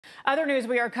Other news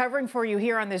we are covering for you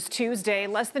here on this Tuesday.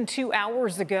 Less than 2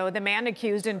 hours ago, the man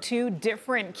accused in 2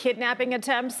 different kidnapping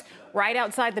attempts right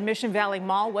outside the Mission Valley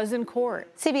Mall was in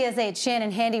court. CBS 8's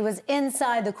Shannon Handy was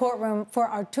inside the courtroom for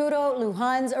Arturo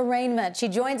Lujan's arraignment. She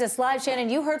joins us live.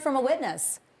 Shannon, you heard from a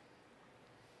witness.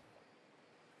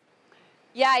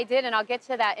 Yeah, I did, and I'll get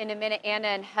to that in a minute. Anna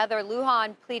and Heather,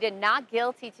 Lujan pleaded not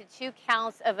guilty to 2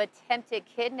 counts of attempted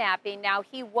kidnapping. Now,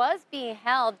 he was being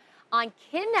held on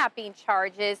kidnapping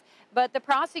charges, but the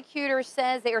prosecutor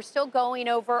says they are still going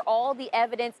over all the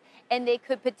evidence and they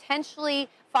could potentially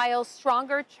file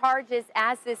stronger charges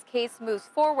as this case moves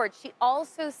forward. She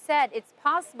also said it's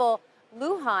possible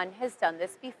Lujan has done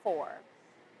this before.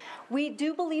 We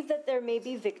do believe that there may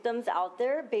be victims out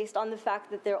there based on the fact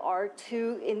that there are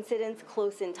 2 incidents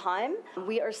close in time.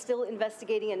 We are still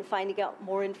investigating and finding out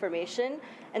more information,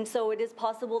 and so it is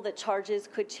possible that charges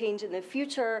could change in the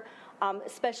future,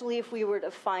 especially if we were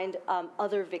to find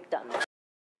other victims.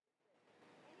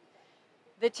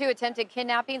 The 2 attempted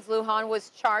kidnappings Lujan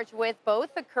was charged with both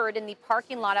occurred in the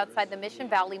parking lot outside the Mission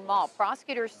Valley Mall.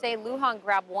 Prosecutors say Lujan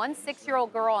grabbed one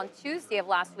 6-year-old girl on Tuesday of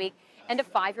last week and a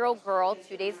 5-year-old girl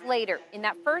 2 days later. In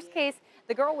that first case,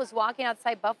 the girl was walking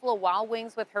outside Buffalo Wild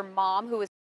Wings with her mom, who was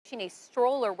pushing a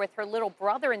stroller with her little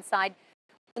brother inside.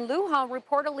 And Lujan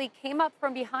reportedly came up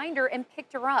from behind her and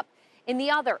picked her up. In the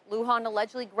other, Lujan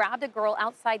allegedly grabbed a girl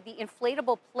outside the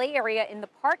inflatable play area in the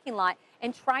parking lot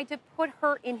and tried to put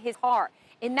her in his car.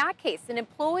 In that case, an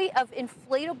employee of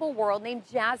Inflatable World named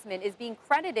Jasmine is being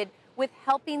credited with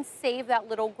helping save that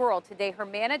little girl. Today, her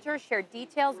manager shared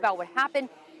details about what happened,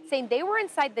 saying they were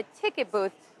inside the ticket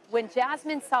booth when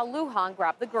Jasmine saw Lujan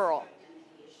grab the girl.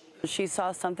 She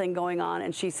saw something going on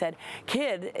and she said,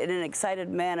 "Kid," in an excited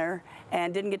manner,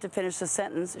 and didn't get to finish the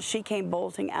sentence. She came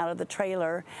bolting out of the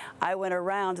trailer. I went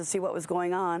around to see what was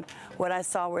going on. What I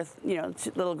saw were,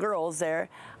 little girls there.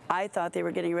 I thought they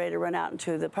were getting ready to run out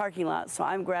into the parking lot, so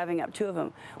I'm grabbing up 2 of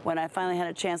them. When I finally had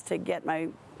a chance to get my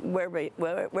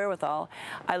wherewithal,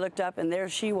 I looked up and there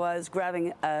she was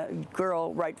grabbing a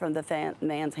girl right from the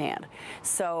man's hand.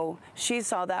 So she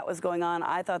saw that was going on.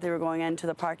 I thought they were going into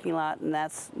the parking lot, and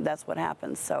that's what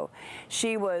happened. So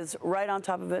she was right on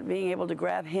top of it, being able to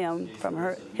grab him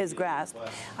from his grasp.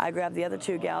 I grabbed the other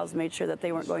 2 gals, made sure that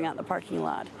they weren't going out in the parking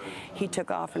lot. He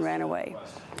took off and ran away.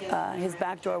 His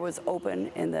back door was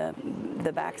open in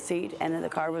the back seat, and then the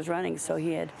car was running, so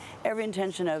he had every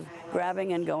intention of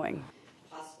grabbing and going.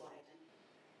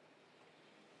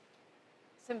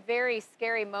 Some very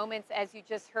scary moments, as you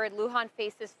just heard. Lujan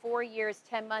faces 4 years,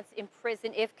 10 months in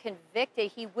prison if convicted.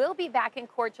 He will be back in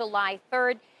court July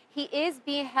 3rd. He is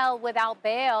being held without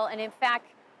bail, and in fact,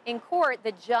 in court,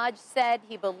 the judge said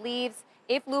he believes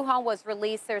if Lujan was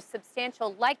released, there's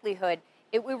substantial likelihood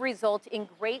it would result in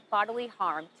great bodily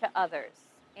harm to others.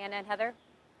 Anna and Heather?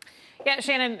 Yeah,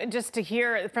 Shannon, just to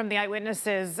hear from the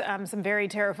eyewitnesses, some very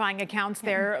terrifying accounts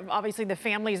there. Obviously, the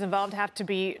families involved have to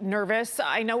be nervous.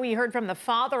 I know we heard from the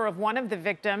father of one of the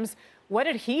victims. What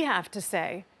did he have to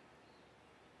say?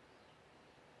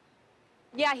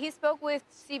 Yeah, he spoke with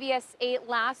CBS 8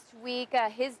 last week.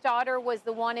 His daughter was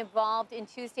the one involved in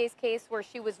Tuesday's case where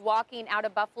she was walking out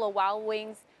of Buffalo Wild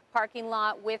Wings parking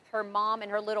lot with her mom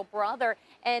and her little brother.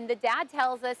 And the dad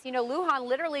tells us, Lujan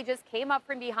literally just came up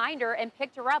from behind her and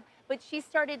picked her up, but she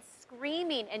started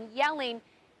screaming and yelling.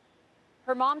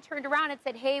 Her mom turned around and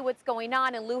said, "Hey, what's going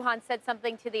on?" And Lujan said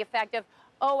something to the effect of,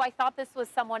 "Oh, I thought this was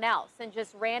someone else," and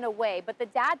just ran away. But the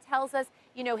dad tells us,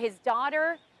 his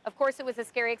daughter, of course, it was a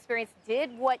scary experience,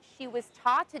 did what she was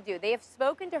taught to do. They have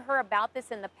spoken to her about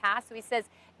this in the past. So he says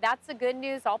that's the good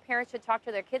news. All parents should talk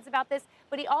to their kids about this.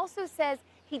 But he also says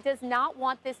he does not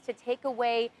want this to take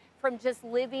away from just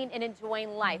living and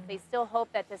enjoying life. They still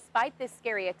hope that despite this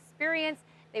scary experience,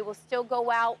 they will still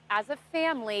go out as a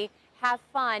family, have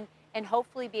fun, and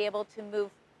hopefully be able to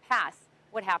move past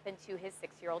what happened to his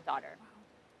 6-year-old daughter.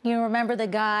 You remember the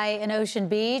guy in Ocean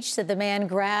Beach that the man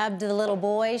grabbed the little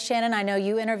boy? Shannon, I know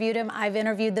you interviewed him. I've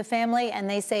interviewed the family, and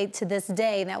they say to this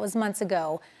day, and that was months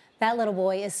ago, that little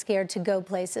boy is scared to go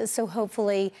places. So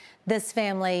hopefully this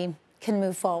family can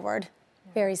move forward.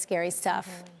 Very scary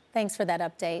stuff. Thanks for that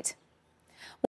update.